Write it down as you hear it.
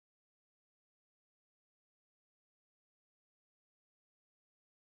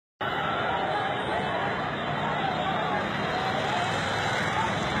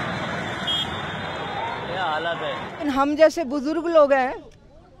हम जैसे बुजुर्ग लोग हैं,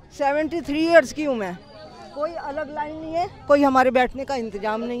 73 ईयर्स की हूँ मैं, कोई अलग लाइन नहीं है, कोई हमारे बैठने का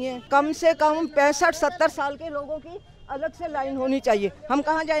इंतजाम नहीं है। कम से कम 65-70 साल के लोगों की अलग से लाइन होनी चाहिए। हम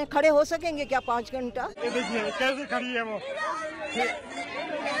कहाँ जाएं, खड़े हो सकेंगे क्या 5 घंटा? ये देखिए कैसे खड़ी है वो,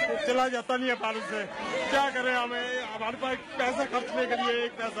 चला जाता नहीं है पानी से, क्या करें? हमारे पास पैसा खर्चने के लिए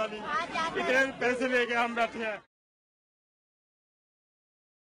एक पैसा नहीं, इतने पैसे लेके हम बैठे हैं।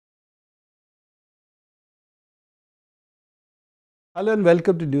 Hello and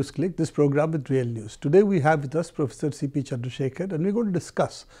welcome to Newclick, this program with real news. Today we have with us Professor C.P. Chandrasekhar, and we're going to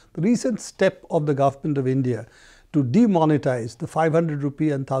discuss the recent step of the government of India to demonetize the 500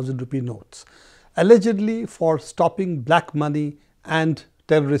 rupee and 1000 rupee notes, allegedly for stopping black money and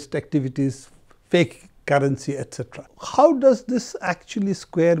terrorist activities, fake currency, etc. How does this actually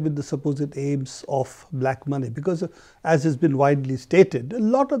square with the supposed aims of black money? Because as has been widely stated, a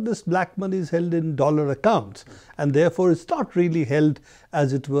lot of this black money is held in dollar accounts, and therefore it's not really held,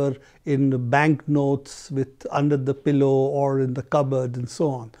 as it were, in banknotes with under the pillow or in the cupboard and so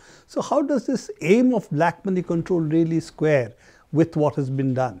on. So how does this aim of black money control really square with what has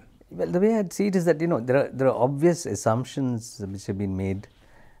been done? Well, the way I'd see it is that, there are obvious assumptions which have been made,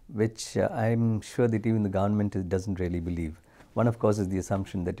 which I'm sure that even the government doesn't really believe. One, of course, is the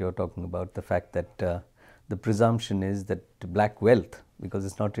assumption that you're talking about, the fact that the presumption is that black wealth, because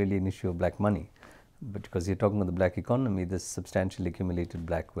it's not really an issue of black money, but because you're talking about the black economy, this substantially accumulated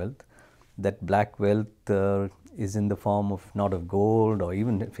black wealth, that black wealth is in the form of not of gold or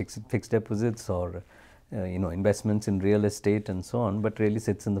even fixed deposits or investments in real estate and so on, but really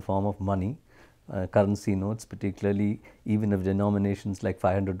sits in the form of money. Currency notes, particularly even of denominations like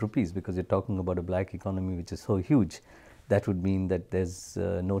 500 rupees, because you're talking about a black economy which is so huge. That would mean that there's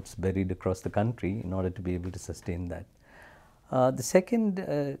notes buried across the country in order to be able to sustain that. The second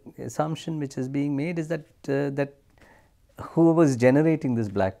assumption which is being made is that that whoever is generating this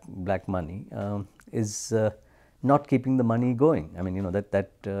black money is not keeping the money going. I mean,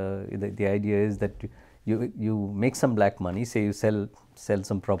 the idea is that you make some black money, say you sell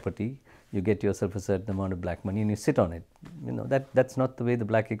some property, you get yourself a certain amount of black money and you sit on it. That's not the way the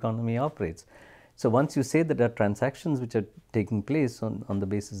black economy operates. So once you say that there are transactions which are taking place on the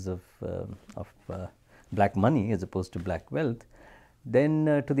basis of black money as opposed to black wealth,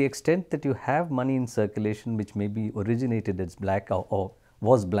 then to the extent that you have money in circulation which may be originated as black or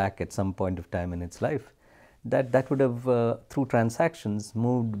was black at some point of time in its life, that would have through transactions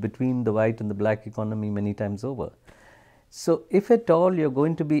moved between the white and the black economy many times over. So if at all you're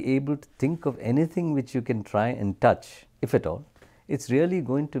going to be able to think of anything which you can try and touch, if at all, it's really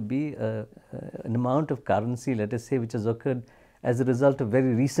going to be an amount of currency, let us say, which has occurred as a result of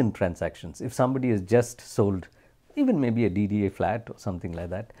very recent transactions. If somebody has just sold even maybe a DDA flat or something like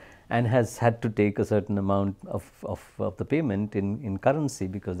that and has had to take a certain amount of the payment in currency,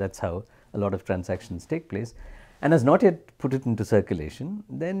 because that's how a lot of transactions take place, and has not yet put it into circulation,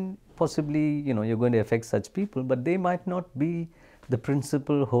 then possibly you're going to affect such people, but they might not be the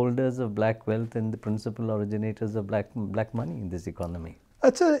principal holders of black wealth and the principal originators of black money in this economy.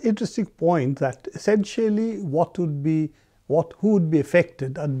 That's an interesting point, that essentially who would be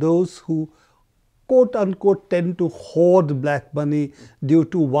affected are those who quote unquote tend to hoard black money due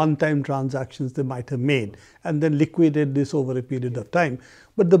to one-time transactions they might have made and then liquidate this over a period of time.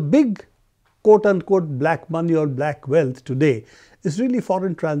 But the big quote unquote black money or black wealth today is really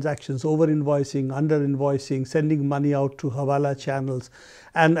foreign transactions, over invoicing, under invoicing, sending money out to Hawala channels,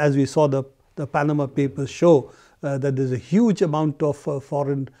 and as we saw the Panama Papers show, that there's a huge amount of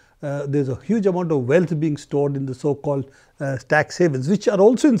there's a huge amount of wealth being stored in the so-called tax havens, which are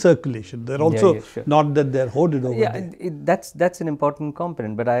also in circulation. They're also sure. not that they're hoarded over there. That's an important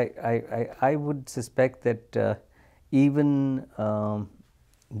component, but I would suspect that even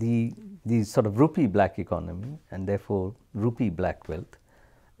the sort of rupee black economy, and therefore rupee black wealth,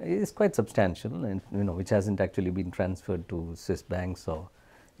 is quite substantial, and which hasn't actually been transferred to Swiss banks or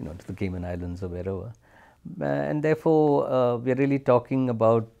to the Cayman Islands or wherever, and therefore we are really talking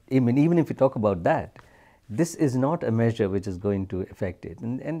about, even if we talk about that, this is not a measure which is going to affect it.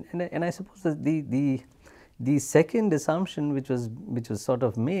 And I suppose that the second assumption which was sort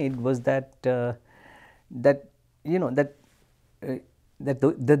of made was that that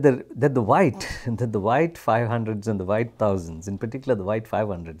the white 500s and the white thousands, in particular the white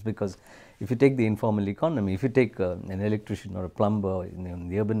 500s, because if you take the informal economy, if you take an electrician or a plumber in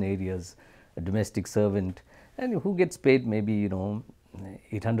the urban areas, a domestic servant, and who gets paid maybe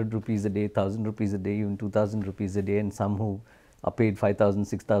 800 rupees a day, 1000 rupees a day, even 2000 rupees a day, and some who are paid 5000,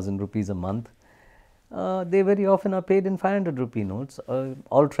 6000 rupees a month, they very often are paid in 500 rupee notes.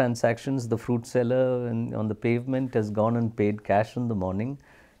 All transactions, the fruit seller on the pavement has gone and paid cash in the morning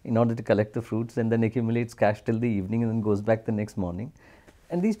in order to collect the fruits, and then accumulates cash till the evening and then goes back the next morning.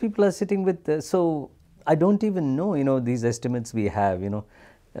 And these people are sitting with, so I don't even know, these estimates we have,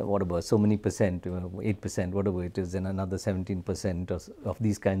 what about so many percent, 8%, whatever it is, and another 17% of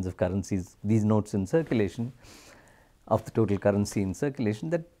these kinds of currencies, these notes in circulation, of the total currency in circulation,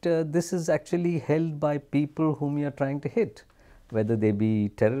 that this is actually held by people whom you are trying to hit, whether they be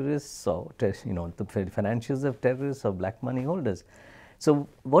terrorists or, the financials of terrorists or black money holders. So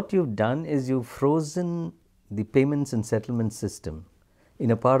what you've done is you've frozen the payments and settlement system in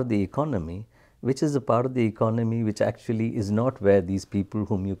a part of the economy, which is a part of the economy which actually is not where these people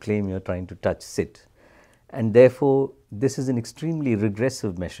whom you claim you're trying to touch sit. And therefore, this is an extremely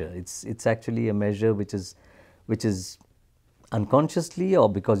regressive measure. It's actually a measure which is unconsciously or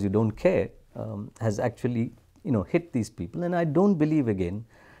because you don't care, has actually hit these people. And I don't believe again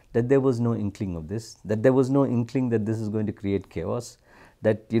that there was no inkling of this, that there was no inkling that this is going to create chaos,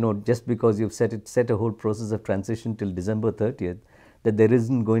 that just because you've set a whole process of transition till December 30th, that there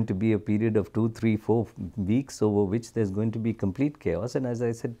isn't going to be a period of 2, 3, 4 weeks over which there's going to be complete chaos, and as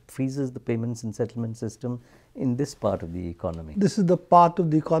I said, freezes the payments and settlement system in this part of the economy. This is the part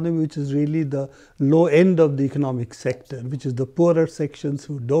of the economy which is really the low end of the economic sector, which is the poorer sections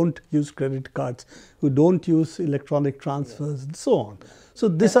who don't use credit cards, who don't use electronic transfers, and so on. So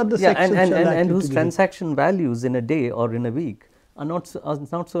these are the sections and whose transaction values in a day or in a week are not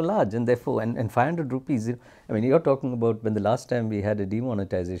so large, and therefore, and 500 rupees, I mean, you're talking about, when the last time we had a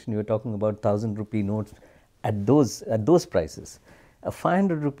demonetization, you were talking about 1,000 rupee notes at those prices. A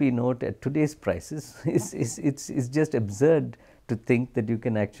 500 rupee note at today's prices is just absurd to think that you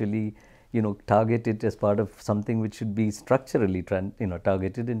can actually target it as part of something which should be structurally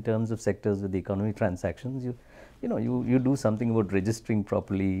targeted in terms of sectors with the economy transactions. You do something about registering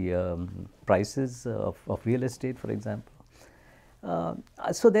properly prices of real estate, for example.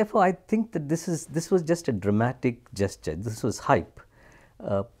 So therefore, I think that this was just a dramatic gesture. This was hype,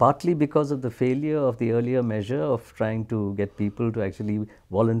 partly because of the failure of the earlier measure of trying to get people to actually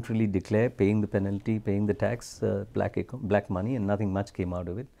voluntarily declare, paying the penalty, paying the tax, black money, and nothing much came out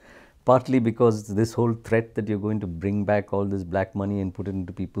of it. Partly because this whole threat that you're going to bring back all this black money and put it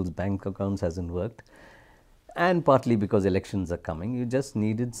into people's bank accounts hasn't worked. And partly because elections are coming, you just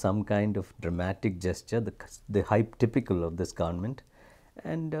needed some kind of dramatic gesture, the hype typical of this government.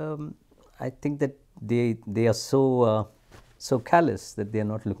 And I think that they are so callous that they are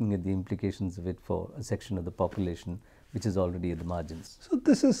not looking at the implications of it for a section of the population which is already at the margins. So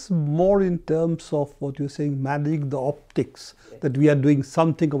this is more in terms of what you're saying, managing the optics, that we are doing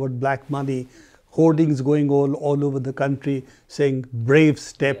something about black money, hoardings going all over the country, saying brave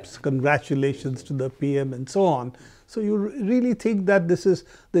steps, congratulations to the PM and so on. So you really think that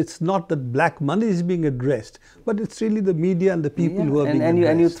it's not that black money is being addressed, but it's really the media and the people who are being addressed.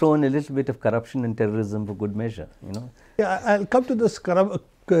 And you throw in a little bit of corruption and terrorism for good measure, Yeah, I'll come to this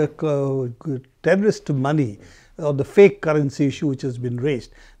terrorist money or the fake currency issue which has been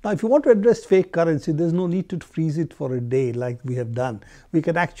raised. Now, if you want to address fake currency, there's no need to freeze it for a day like we have done. We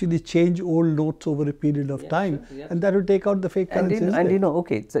can actually change old notes over a period of time, sure, and that will take out the fake currency.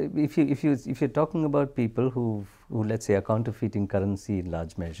 Okay, so if you're talking about people who let's say are counterfeiting currency in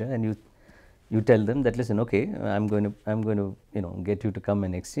large measure, and you tell them that, listen, okay, I'm going to get you to come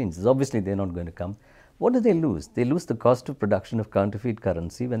and exchange. Obviously, they're not going to come. What do they lose? They lose the cost of production of counterfeit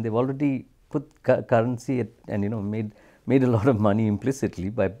currency when they've already put currency and made a lot of money implicitly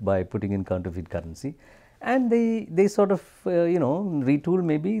by putting in counterfeit currency, and they sort of retool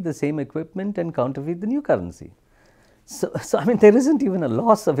maybe the same equipment and counterfeit the new currency. So I mean, there isn't even a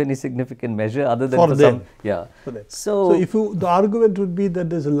loss of any significant measure other than for them. So if the argument would be that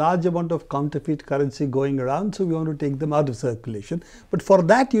there's a large amount of counterfeit currency going around, so we want to take them out of circulation. But for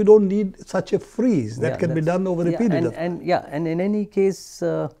that, you don't need such a freeze. That can be done over a period of time. And in any case,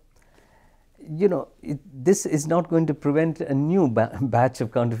 this is not going to prevent a new batch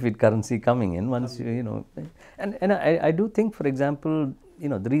of counterfeit currency coming in once and I do think, for example,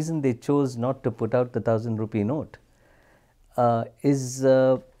 the reason they chose not to put out the 1,000 rupee note is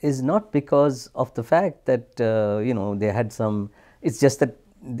not because of the fact that they had some. It's just that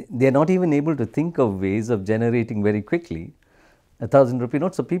they are not even able to think of ways of generating very quickly a 1,000 rupee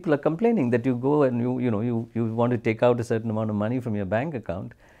note. So people are complaining that you go and you want to take out a certain amount of money from your bank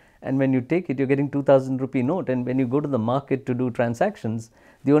account, and when you take it, you're getting 2,000 rupee note, and when you go to the market to do transactions,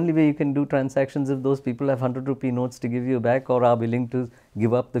 the only way you can do transactions if those people have 100 rupee notes to give you back or are willing to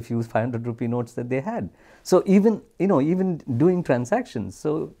give up the few 500 rupee notes that they had. So even doing transactions,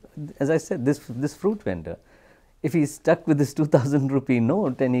 so as I said, this fruit vendor, if he's stuck with this 2,000 rupee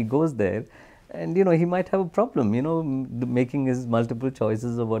note and he goes there, and he might have a problem, making his multiple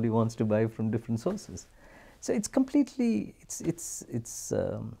choices of what he wants to buy from different sources. So it's completely, it's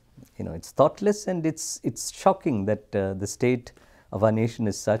thoughtless, and it's shocking that the state of our nation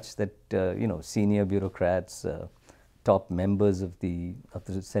is such that senior bureaucrats, top members of the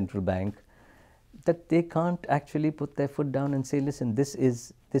central bank, that they can't actually put their foot down and say, listen, this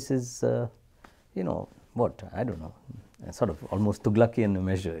is what, I don't know, sort of almost Tughlakian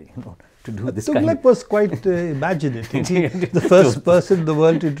measure, to do this kind of... Tughlaq was quite imaginative. The first person in the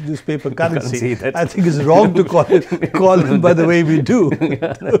world to introduce paper currency. I think it's wrong to call him by the way we do.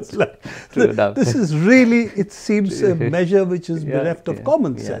 This is really, it seems, a measure which is bereft of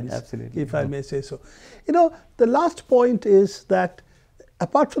common sense, if I may say so. The last point is that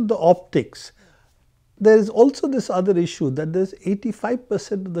apart from the optics, there is also this other issue that there's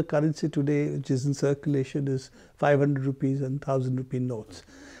 85% of the currency today which is in circulation is 500 rupees and 1,000 rupee notes.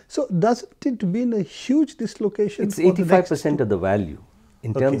 So doesn't it mean a huge dislocation? It's 85% of the value.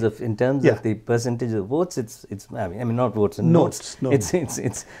 In terms of the percentage of votes, it's I mean not votes and notes. No.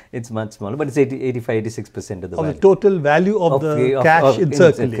 It's much smaller, but it's 85-86% of the value. The total value of the cash in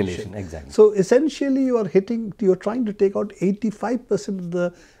circulation. Exactly. So essentially, you're trying to take out 85% of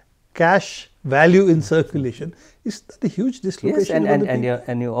the cash value in circulation. Is that a huge dislocation? Yes,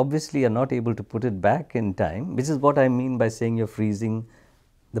 and you obviously are not able to put it back in time, which is what I mean by saying you're freezing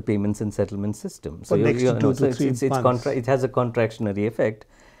the payments and settlement system. So next 2 to 3 months. It has a contractionary effect,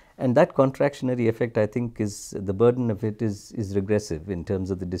 and that contractionary effect, I think, is the burden of it is regressive in terms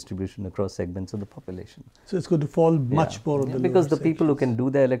of the distribution across segments of the population. So it's going to fall much more on the because the lower people who sections. can do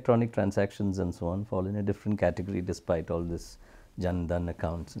their electronic transactions and so on fall in a different category despite all this Jan Dhan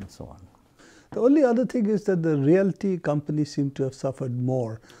accounts and so on. The only other thing is that the realty companies seem to have suffered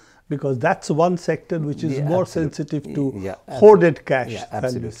more, because that's one sector which is more sensitive to hoarded cash,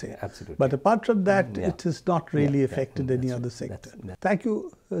 absolutely. But apart from that, it has not really affected any other sector. Thank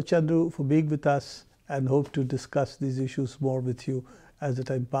you, Chandru, for being with us, and hope to discuss these issues more with you as the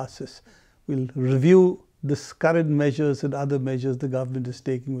time passes. We'll review this current measures and other measures the government is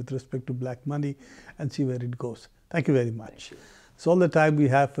taking with respect to black money and see where it goes. Thank you very much. It's all the time we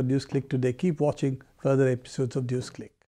have for Newsclick today. Keep watching further episodes of Newsclick.